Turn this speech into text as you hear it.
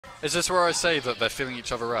Is this where I say that they're feeling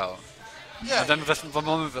each other out? Yeah. And then the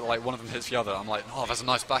moment that like one of them hits the other, I'm like, oh, that's a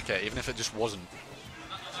nice back air, even if it just wasn't.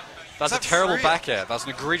 That's a terrible back air. That's an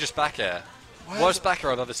egregious back air. Worst back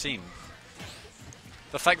air I've ever seen.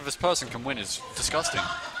 The fact that this person can win is disgusting.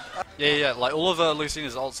 Yeah, like all of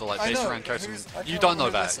Lucina's ults are like based around coaching. You don't know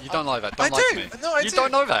that. You don't know that. Don't lie to me. No, I do. You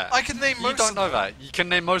don't know that. I can name most. You don't know that. You can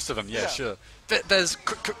name most of them. Yeah, sure. There's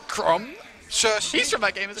Crom. Shush. He's from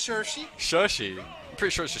that game. Shurshy. Shurshy. I'm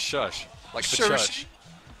pretty sure it's just Shush. Like the church.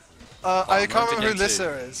 I can't remember who Lissa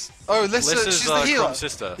is. Oh, Lissa, she's the healer. Crom's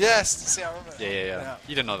sister. Yes. See, I remember. Yeah.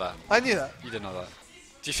 You didn't know that. I knew that. You didn't know that.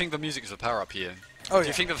 Do you think the music is a power up here? Oh, Do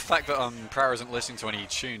you think that the fact that Prower isn't listening to any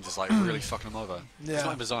tunes is like really fucking him over? Yeah. He's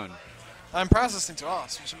not in the zone. I'm Prower's listening to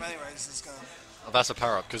us, which in many ways is going. Oh, that's a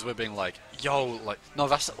power up because we're being like, yo, like no,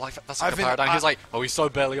 that's like a power down. He's like, oh, he's so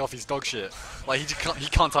barely off, he's dog shit. Like he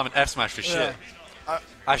can't time an F smash for shit. I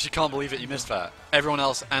actually can't believe it. You missed that. Everyone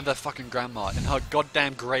else and their fucking grandma in her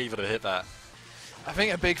goddamn grave would have hit that. I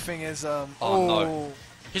think a big thing is oh no,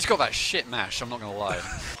 he's got that shit mash. I'm not gonna lie.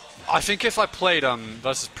 I think if I played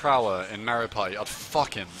versus Prower in Mario Party, I'd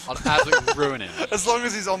fuck him. I'd absolutely ruin him. As long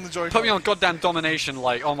as he's on the Joy-Con. Put me on goddamn domination,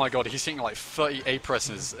 like, oh my god, he's hitting like 30 A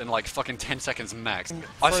presses in like fucking 10 seconds max.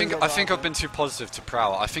 I think I've been too positive to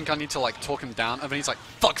Prower. I think I need to like talk him down, and then he's like,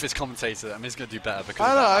 fuck this commentator, and he's gonna do better because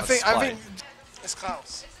I don't know. I think it's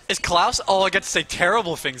Klaus. It's Klaus? Oh, I get to say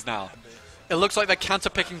terrible things now. It looks like they're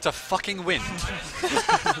counterpicking to fucking wind.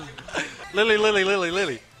 Lily.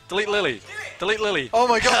 Delete Lily. Delete Lily. Oh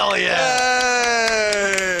my god. Hell yeah.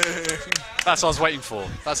 Yay. That's what I was waiting for.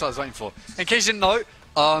 In case you didn't know,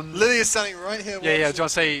 Lily is standing right here. Yeah. Do you want to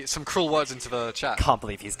say some cruel words into the chat? Can't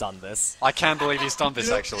believe he's done this. I can't believe he's done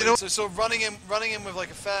this, actually. You know, so sort of running in with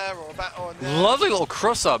like a fair or a bat or a Lovely little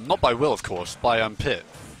cross up, not by Will, of course, by Pit.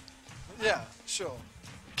 Yeah, sure.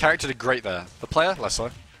 Character did great there. The player, less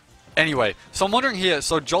so. Anyway, so I'm wondering here,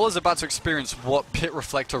 so Joel is about to experience what Pit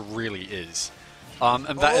Reflector really is. And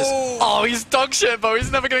that is... Oh, he's dog shit, Bo.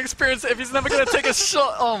 He's never going to experience it if he's never going to take a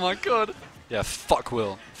shot. Oh, my God. Yeah, fuck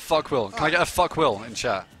Will. Fuck Will. Can I get a fuck Will in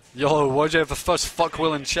chat? Yo, why'd you have the first fuck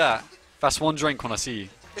Will in chat? That's one drink when I see you.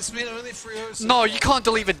 It's been only 3 hours. No, you can't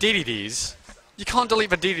delete the DDDs. You can't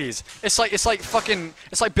delete the DDDs. It's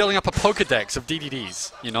like building up a Pokedex of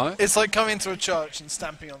DDDs, you know? It's like coming to a church and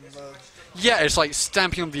stamping on the... Yeah, it's like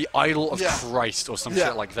stamping on the idol of Christ or some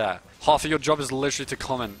shit like that. Half of your job is literally to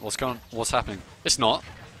comment what's happening. It's not.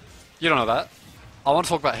 You don't know that. I want to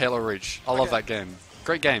talk about Halo Reach. I love that game.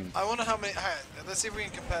 Great game. I wonder how many... Hang on, let's see if we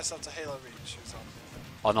can compare stuff to Halo Reach.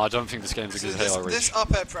 Oh no, I don't think this game's a good Halo Reach. This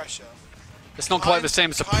up air pressure. It's not quite the same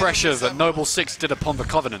as the pressure that Noble 6 did upon the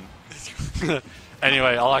Covenant.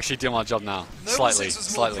 Anyway, I'll actually do my job now. Noble 6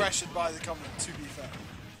 was more pressured by the Covenant, to be fair.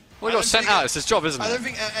 Well, he got sent out. It's his job, isn't it? I don't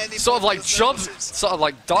think any sort of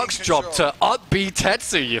like Dark's job to up-B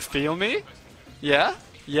Tetsu, you feel me? Yeah?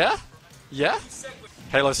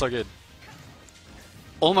 Halo's so good.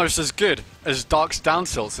 Almost as good as Dark's down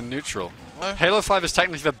tilts in neutral. Halo 5 is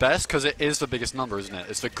technically the best because it is the biggest number, isn't it?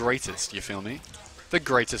 It's the greatest, you feel me? The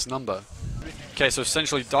greatest number. Okay, so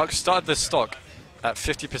essentially Dark started this stock at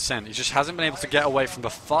 50%. He just hasn't been able to get away from the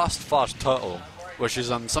fast turtle, which is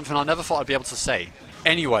something I never thought I'd be able to say.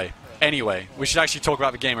 Anyway, we should actually talk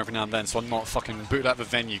about the game every now and then, so I'm not fucking booted out of the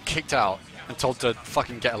venue, kicked out, and told to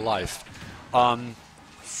fucking get a life.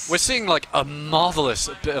 We're seeing like a marvelous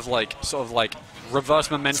bit of like, sort of like, reverse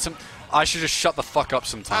momentum. I should just shut the fuck up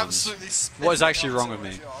sometimes. Absolutely. What is actually wrong with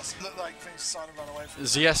me?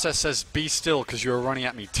 ZSS says, be still, because you're running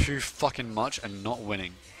at me too fucking much and not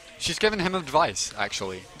winning. She's given him advice,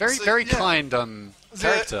 actually. Very kind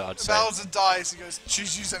character, I'd say. Bowser dies, he goes,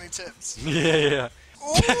 choose use any tips. Yeah.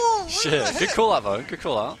 Ooh, shit, good call out though, good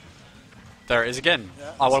call out. There it is again.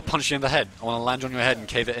 Yeah, I want to punch you in the head. I want to land on your head and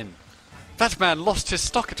cave it in. That man lost his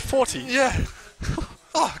stock at 40. Yeah.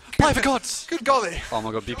 Oh, by the gods. Good golly. Oh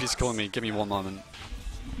my god, BP's calling me. Give me one moment.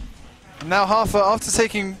 Now Harfer, after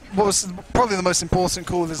taking what was probably the most important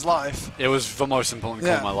call of his life. It was the most important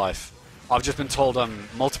call of my life. I've just been told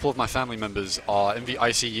multiple of my family members are in the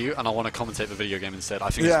ICU and I want to commentate the video game instead. I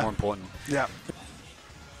think it's more important. Yeah.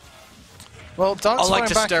 Well, Dark's I like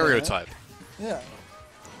to stereotype. Yeah.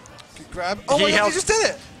 Good grab. Oh my god, you just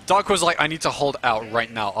did it! Dark was like, I need to hold out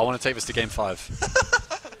right now. I want to take this to game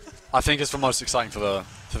 5. I think it's the most exciting for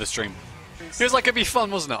the stream. He was like, it'd be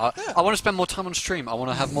fun, wasn't it? I want to spend more time on stream. I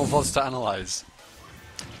want to have more VODs to analyze.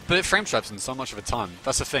 But it frame traps in so much of the time.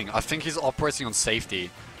 That's the thing. I think he's operating on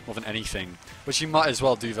safety more than anything, which you might as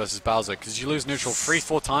well do versus Bowser, because you lose neutral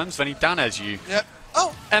 3-4 times, then he down airs you. Yep.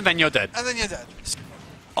 Oh! And then you're dead. And then you're dead.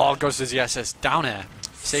 Oh, goes to ZSS. Down air.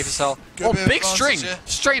 Safe as hell. Oh, big string!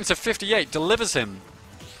 Straight into 58. Delivers him.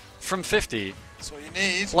 from 50. That's what you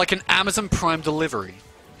need. Like an Amazon Prime delivery.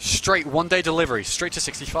 Straight, one-day delivery, straight to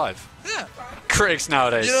 65. Yeah. Critics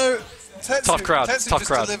nowadays. You know, Tetsu, Tough crowd, Tetsu tough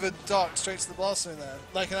just crowd. delivered Dark straight to the blast zone there,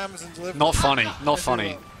 like an Amazon delivery. Not funny, not If funny,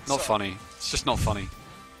 you will. not Sorry. funny. It's just not funny.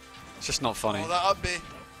 It's just not funny. Oh, that up B.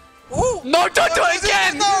 Ooh! No, don't do it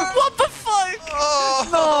again! No! What the fuck? Oh,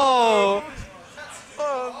 No!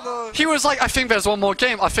 oh no. He was like, I think there's one more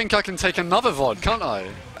game. I think I can take another VOD, can't I?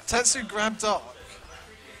 Tetsu grabbed Dark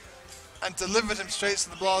and delivered him straight to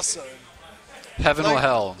the blast zone. Heaven or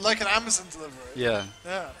hell. Like an Amazon delivery. Yeah.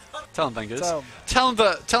 Yeah. Tell him, Bengals. Tell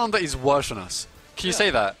him. Tell him that he's worse than us. Can you say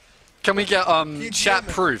that? Can we get you chat DM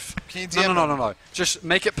him? proof? Can you No, DM no, him? no, no, no. Just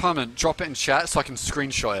make it permanent. Drop it in chat so I can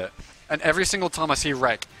screenshot it. And every single time I see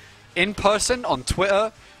Rec, in person, on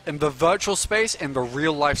Twitter, in the virtual space, in the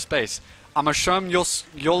real life space, I'm gonna show him your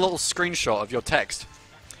little screenshot of your text.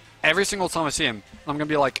 Every single time I see him, I'm gonna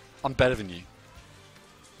be like, I'm better than you.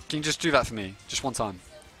 Can you just do that for me? Just one time.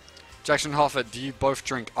 Jackson Harford, do you both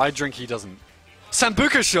drink? I drink, he doesn't.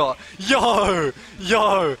 Sambuca shot! Yo!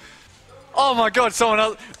 Yo! Oh my god, someone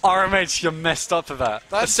else. RMH, you're messed up for that.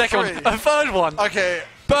 That's a second free. one. A third one. Okay.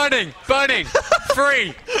 Burning! Burning!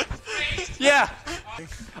 Free! Yeah!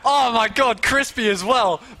 Oh my god, crispy as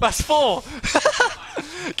well. That's 4.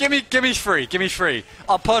 give me 3. Give me 3.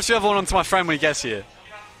 I'll pass the other one on to my friend when he gets here.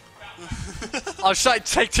 I'll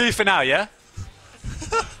take 2 for now, yeah?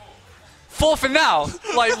 4 for now?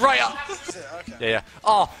 Like, right up. Okay. Yeah, yeah.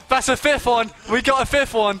 Oh, that's a 5th one. We got a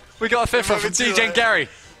 5th one. We got a 5th one from moving too DJ and late. Gary.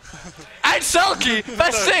 And Selkie!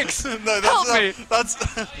 That's 6! No, that's Help not, me! That's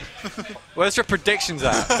Where's your predictions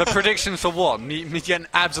at? The predictions for what? Me getting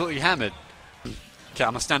absolutely hammered. Okay,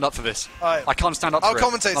 I'm gonna stand up for this. Alright. I can't stand up I'll for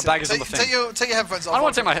commentate it. My it. bag is on the Take thing. your headphones off. I don't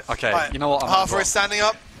want to take my... Okay, Alright. you know what? Harper is standing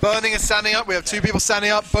up. Burning is standing up. We have 2 people standing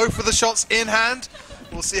up. Both with the shots in hand.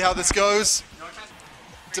 We'll see how this goes.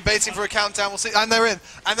 Debating for a countdown. We'll see. And they're in.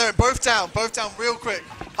 And they're in. Both down real quick.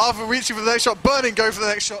 Harper reaching for the next shot. Burning go for the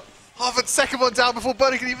next shot. Harvard second one down before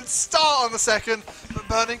Burning can even start on the second. But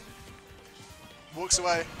Burning walks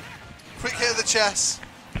away. Quick hit of the chest.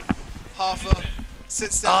 Harper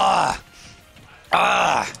sits down.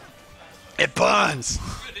 It burns!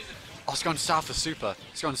 Oh, it's going south of super.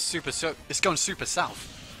 It's going super south.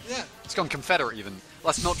 Yeah. It's going Confederate even.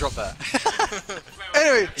 Let's not drop that.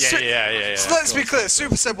 Anyway, yeah. so let's be clear.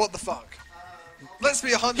 Super said, "What the fuck?" Let's be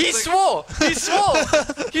 100%. He swore! He swore!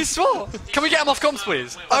 He swore! Can we get him off comms,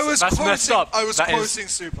 please? I was That's quoting. messed up. I was That is- quoting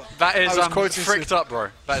Super. That is I was quoting fricked Super. up, bro.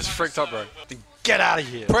 That is fricked up, bro. Then get out of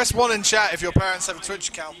here. Press 1 in chat if your parents have a Twitch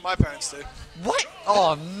account. My parents do. What?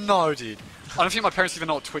 Oh no, dude. I don't think my parents even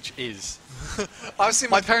know what Twitch is. I've seen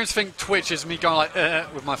My my parents think Twitch is me going like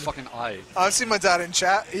with my fucking eye. I've seen my dad in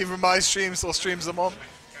chat, either my streams or streams I'm on.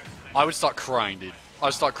 I would start crying, dude. I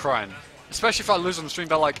would start crying. Especially if I lose on the stream.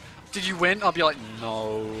 They're like, "Did you win?" I'll be like,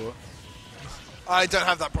 "No," I don't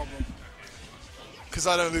have that problem because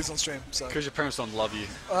I don't lose on stream. So because your parents don't love you.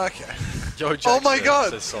 okay, Yo, Jack Oh my said- God.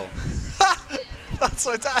 says so. that's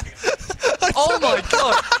my dad. Oh my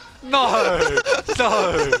god! No!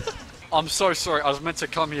 No! I'm so sorry. I was meant to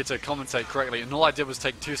come here to commentate correctly, and all I did was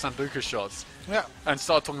take 2 Sambuca shots Yeah, and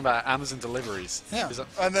start talking about Amazon deliveries. yeah. Is that-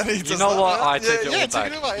 And then he does You know that, what? yeah? I take it yeah, all take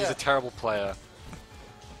back. it back, He's yeah. a terrible player.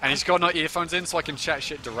 And he's got no earphones in, so I can chat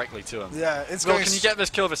shit directly to him. Yeah, it's Will, going. can you get this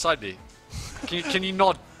kill with a side B? Can you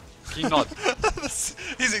nod? Can you nod?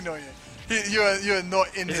 He's ignoring you. You are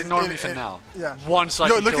not in. He's his- ignoring in- me for in- now. Yeah. One side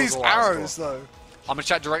Yo, B look at kills these all out of arrows score. though. I'm gonna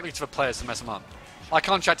chat directly to the players to mess him up. I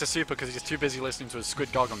can't chat to Super because he's too busy listening to his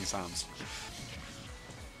squid gargling sounds.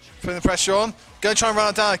 Putting the pressure on. Go try and run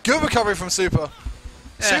it down. Good recovery from Super.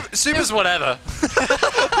 Super's whatever.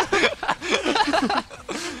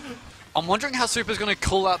 I'm wondering how Super's going to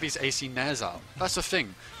call out these AC nairs out. That's the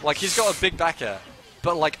thing. Like, he's got a big back air,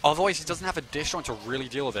 but, like, otherwise he doesn't have a dish on to really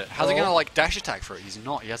deal with it. How's he going to, like, dash attack for it? He's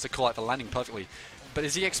not. He has to call out the landing perfectly. But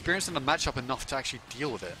is he experienced in the matchup enough to actually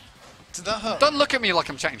deal with it? Did that hurt? Don't look at me like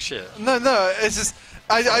I'm chatting shit. No, it's just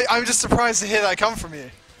I'm just surprised to hear that come from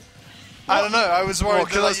you. I don't know. I was worried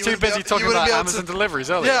Because I was you too wouldn't be busy able- talking you wouldn't about be able Amazon to- deliveries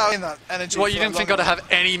earlier. Yeah, I mean that energy. What, you for didn't think long I'd have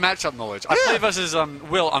any matchup knowledge? I played versus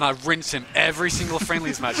Will, and I rinse him every single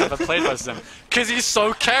friendlies match I've ever played versus him. Because he's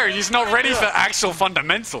so carried, he's not ready for actual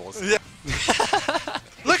fundamentals. Yeah.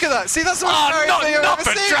 Look at that. See, that's the most Oh, scary not- thing I've not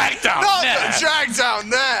ever the seen. drag down Not there. the drag down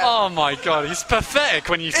there. Oh my god, he's pathetic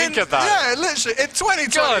when you think In- about it. Yeah, literally. In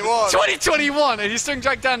 2021. God, 2021, and he's doing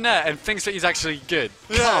drag down there and thinks that he's actually good.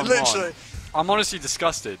 Yeah, Come literally. on. I'm honestly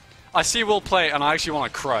disgusted. I see Will play, and I actually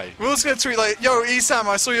want to cry. Will's going to tweet like, yo, Esam,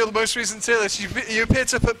 I saw your most recent tier list. You appear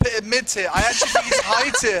to put Pitt in mid-tier. I actually think he's high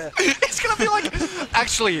tier. It's gonna be like...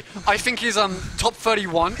 Actually, I think he's top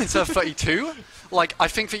 31 instead of 32. Like, I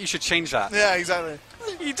think that you should change that. Yeah, exactly.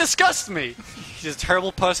 He disgusts me. He's a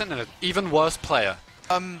terrible person and an even worse player.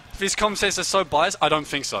 If these commentators are so biased, I don't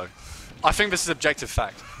think so. I think this is objective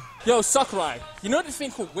fact. Yo, Sakurai, you know the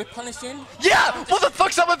thing called whip punishing? Yeah! What the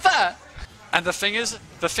fuck's up with that? And the thing is,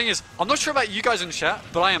 I'm not sure about you guys in chat,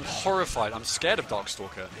 but I am horrified. I'm scared of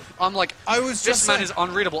Darkstalker. I'm like, this man is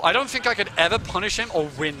unreadable. I don't think I could ever punish him or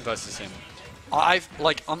win versus him. I'm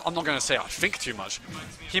not going to say I think too much.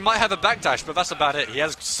 He might have a backdash, but that's about it. He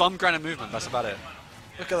has some granite movement, that's about it.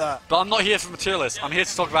 Look at that. But I'm not here for materialists. I'm here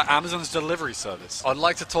to talk about Amazon's delivery service. I'd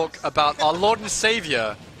like to talk about our Lord and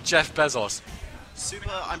Savior, Jeff Bezos.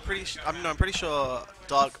 Super, I'm pretty sure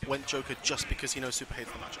Dark went Joker just because he knows Super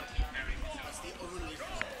hates the matchup.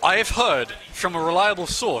 I have heard from a reliable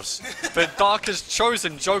source that Dark has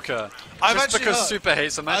chosen Joker just because Super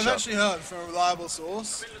hates the matchup. I've actually heard from a reliable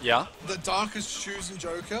source Yeah? that Dark has chosen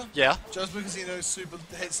Joker Yeah? just because he knows Super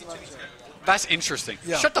hates the matchup. That's interesting.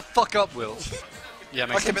 Yeah. Shut the fuck up, Will. Yeah,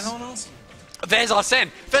 makes Okay, but sense. no one else. There's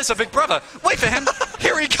Arsene. There's a big brother. Wait for him.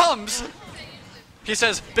 Here he comes. He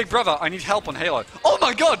says, Big brother, I need help on Halo. Oh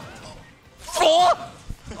my god. 4?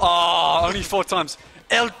 Oh, only 4 times.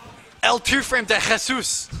 El two-frame de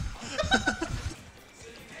Jesus.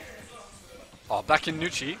 Oh, back in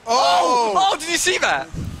Nucci. Oh, did you see that?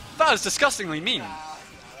 That was disgustingly mean.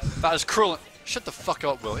 That was cruel. Shut the fuck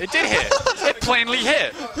up, Will. It did hit. It plainly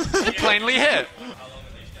hit. It plainly hit.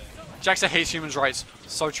 Jackson hates human rights.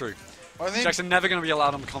 So true. Jackson never going to be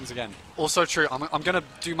allowed on the comms again. Also true. I'm going to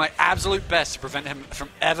do my absolute best to prevent him from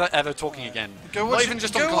ever talking again. Not even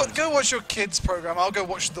just on comms. Go watch your kids' program. I'll go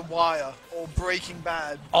watch The Wire or Breaking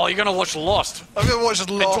Bad. Oh, you're going to watch Lost. I'm going to watch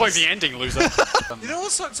Lost. Enjoy the ending, loser. You know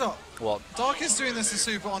what sucks up? What? Dark is doing this to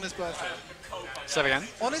Super on his birthday. Say it again.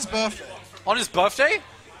 On his birthday. On his birthday?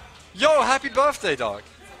 Yo, happy birthday, dog.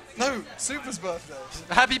 No, Super's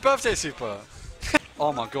birthday. Happy birthday, Super.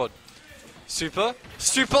 Oh my god. Super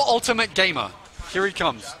Ultimate Gamer. Here he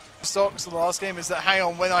comes. Stocks the last game is that, hang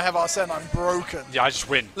on, when I have Arsene, I'm broken. Yeah, I just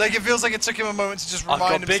win. Like, it feels like it took him a moment to just remind I've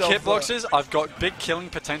got big himself hitboxes, I've got big killing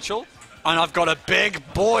potential, and I've got a big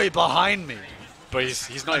boy behind me. But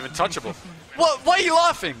he's not even touchable. What? Why are you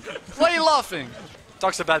laughing? Why are you laughing?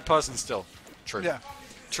 Dark's a bad person still. True. Yeah.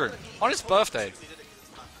 True. On his birthday.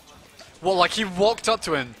 Well, like he walked up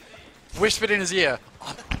to him, whispered in his ear,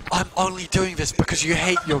 I'm only doing this because you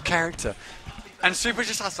hate your character. And Super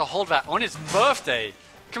just has to hold that on his birthday.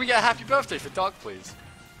 Can we get a happy birthday for Dark, please?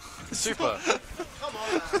 Super. Come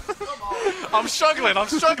on. I'm struggling.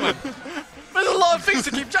 There's a lot of things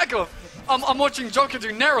to keep track of. I'm watching Joker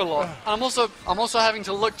do Nair a lot. And I'm also having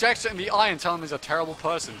to look Jackson in the eye and tell him he's a terrible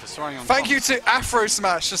person for throwing on Thank you to Afro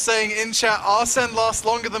Smash for saying in chat, Arsene lasts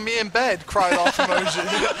longer than me in bed, cried off emoji.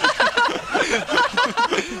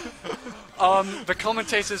 The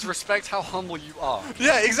commentators respect how humble you are.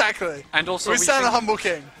 Yeah, exactly. And also we stand a humble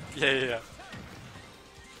king. Yeah.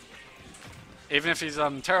 Even if he's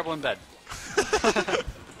terrible in bed.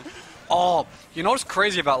 Oh, you know what's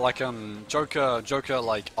crazy about like Joker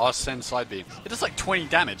like Arsene side B? It does like 20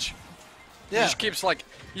 damage. Yeah. It just keeps like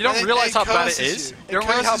you don't realize how bad it is.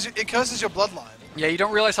 It curses your bloodline. Yeah, you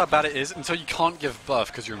don't realize how bad it is until you can't give birth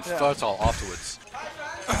because you're infertile afterwards.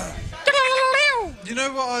 You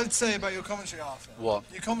know what I'd say about your commentary, Arthur? What?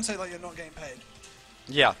 You commentate like you're not getting paid.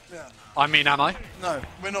 Yeah. Yeah. I mean, am I? No,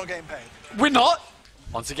 we're not getting paid. We're not.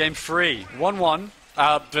 On to game 3, 1-1.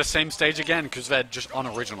 The same stage again because they're just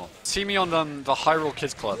unoriginal. See me on the Hyrule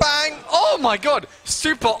Kids Club. Bang! Oh my god!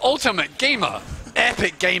 Super Ultimate Gamer!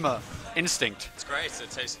 Epic Gamer! Instinct. It's great,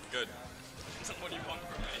 it tastes good. What do you want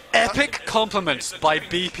from me? Epic compliments by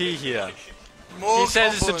BP here. More He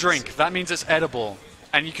says it's a compliments. drink. That means it's edible.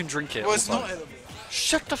 And you can drink it. Well, it's also. not edible.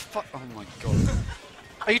 Shut the fuck. Oh my god.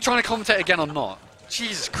 Are you trying to commentate again or not?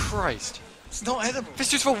 Jesus Christ. It's not edible.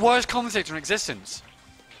 This is the worst commentator in existence.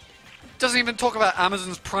 Doesn't even talk about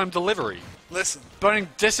Amazon's Prime delivery. Listen. Burning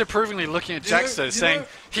disapprovingly looking at Jackson saying,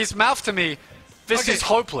 his mouth to me, this is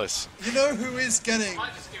hopeless. You know who is getting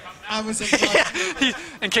Amazon Yeah, Prime?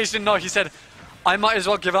 in case you didn't know, he said, I might as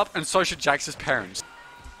well give up and so should Jax's parents.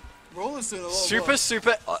 Roller's doing a lot of work.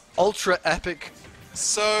 Super ultra epic.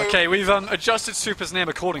 So... Okay, we've adjusted Super's name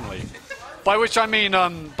accordingly. By which I mean,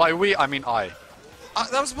 by we, I mean I.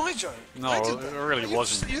 that was my joke. No, I did it that. really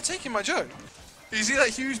wasn't. You're taking my joke. You see that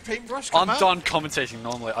huge paintbrush come I'm out? done commentating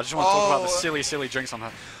normally. I just want to talk about the silly drinks I'm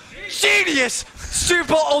having. Genius!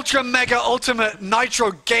 Super Ultra Mega Ultimate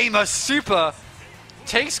Nitro Gamer Super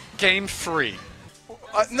takes game 3.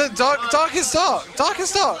 No, dark is dark. Dark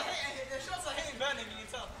is dark.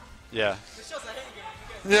 Yeah.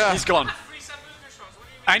 Yeah. He's gone.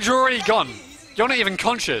 And you're already gone. You're not even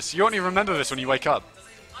conscious. You won't even remember this when you wake up.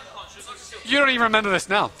 You don't even remember this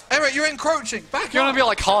now. Emmerich, you're encroaching. Back You're up. gonna be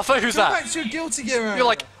like Harfer? Who's Go that? back to your Guilty Gear area. You're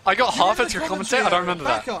like, I got You're in Harfer the to commentate? commentary I don't area. remember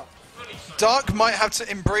Back that. up. Dark might have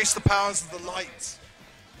to embrace the powers of the light.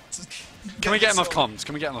 Can we get him off comms?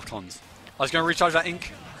 Can we get him off comms? I was gonna recharge that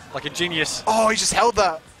ink like a genius. Oh, he just held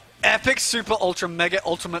that. Epic Super Ultra Mega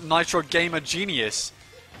Ultimate Nitro Gamer Genius.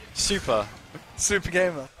 Super. Super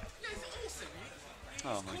gamer.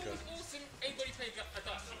 Oh my god.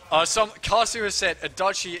 Some Kasu has said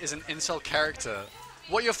Adachi is an incel character.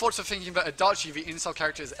 What are your thoughts of thinking about Adachi? The incel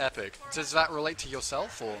character is epic. Does that relate to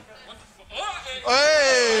yourself or?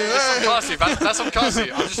 Hey! That's on Kasu. That's on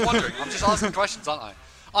Kasu. I'm just wondering. I'm just asking questions, aren't I?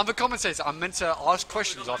 I'm the commentator. I'm meant to ask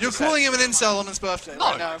questions. After You're calling him an incel on his birthday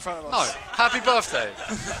right now in front of No. us. Happy birthday.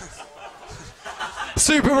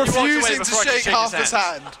 Super refusing to before I could shake shake half his his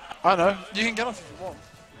hand. I know. You can get off if you want.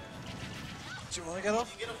 Do you want to get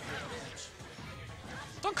off?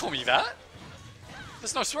 Don't call me that.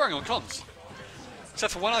 There's no swearing on comms.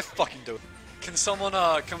 Except for when I fucking do it. Can someone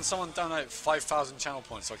donate 5,000 channel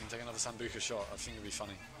points so I can take another Sambuca shot? I think it'd be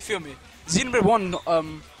funny. Feel me? Xenoblade 1,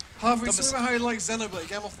 Harvey, talk about how he likes Xenoblade.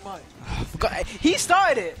 Get him off the mic. he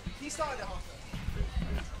started it. He started it.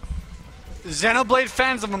 Xenoblade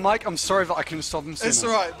fans of the mic, I'm sorry that I couldn't stop them sooner. It's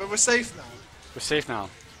alright, but we're safe now. We're safe now.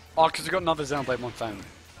 Oh, because we got another Xenoblade 1 fan.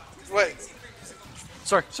 Wait,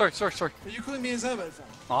 Sorry. are you calling me a Xenoblade fan?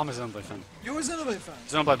 Oh, I'm a Xenoblade fan. You're a Xenoblade fan.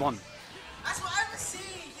 Xenoblade 1. That's what I was seeing.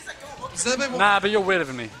 He's like, oh, okay. Xenoblade 1. Nah, but you're weirder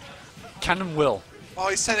than me. Cannon will. Oh,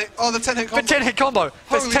 he's 10 hit. Oh, the 10 hit combo. But 10 hit combo.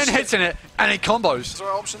 There's Holy 10 shit. hits in it, and it combos. Is there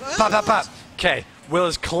an option? Bap, bap, bap. Okay, Will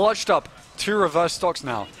has clutched up 2 reverse stocks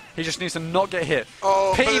now. He just needs to not get hit.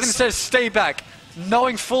 Oh, Pit but even it's- says stay back,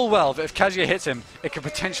 knowing full well that if Kazuya hits him, it could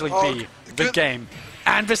potentially Oh, be the good. game.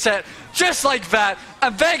 And Visset, just like that,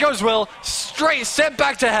 and there goes Will, straight sent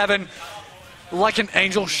back to heaven, like an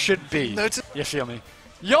angel should be. Notice- You feel me?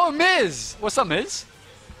 Yo, Miz! What's up, Miz?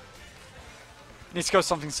 Need to go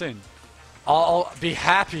something soon. I'll be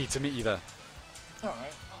happy to meet you there. Alright.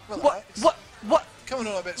 What? Relax. What? Coming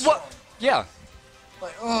on a bit strong. What? Yeah.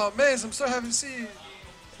 Like, oh, Miz, I'm so happy to see you.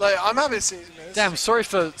 Like, I'm happy to see you, Miz. Damn, sorry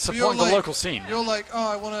for But supporting the local scene. You're like,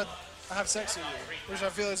 oh, I want to have sex with you, which I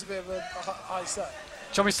feel is a bit of a high step.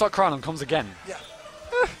 Do you want me to start crying on comms again? Yeah.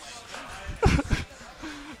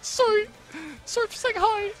 Sorry for saying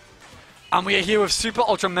hi. And we are here with Super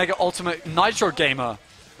Ultra Mega Ultimate Nitro Gamer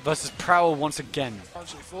versus Prowl once again.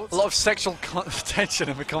 Actually, thoughts? A lot of sexual tension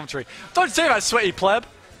in the commentary. Don't say that, sweaty pleb.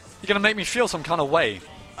 You're gonna make me feel some kind of way.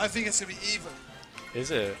 I think it's going to be even. Is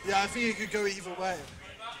it? Yeah, I think it could go either way.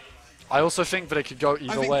 I also think that it could go I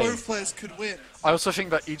either think way. both players could win. I also think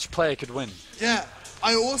that each player could win. Yeah,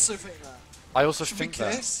 I also think that. I also Should think we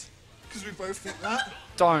that. kiss? Because we both think that.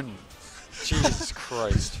 Don't. Jesus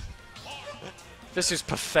Christ. This is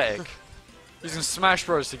pathetic. Using Smash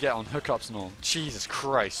Bros to get on hookups and all. Jesus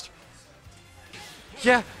Christ.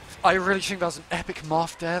 Yeah, I really think that was an epic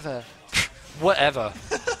morph there. Whatever.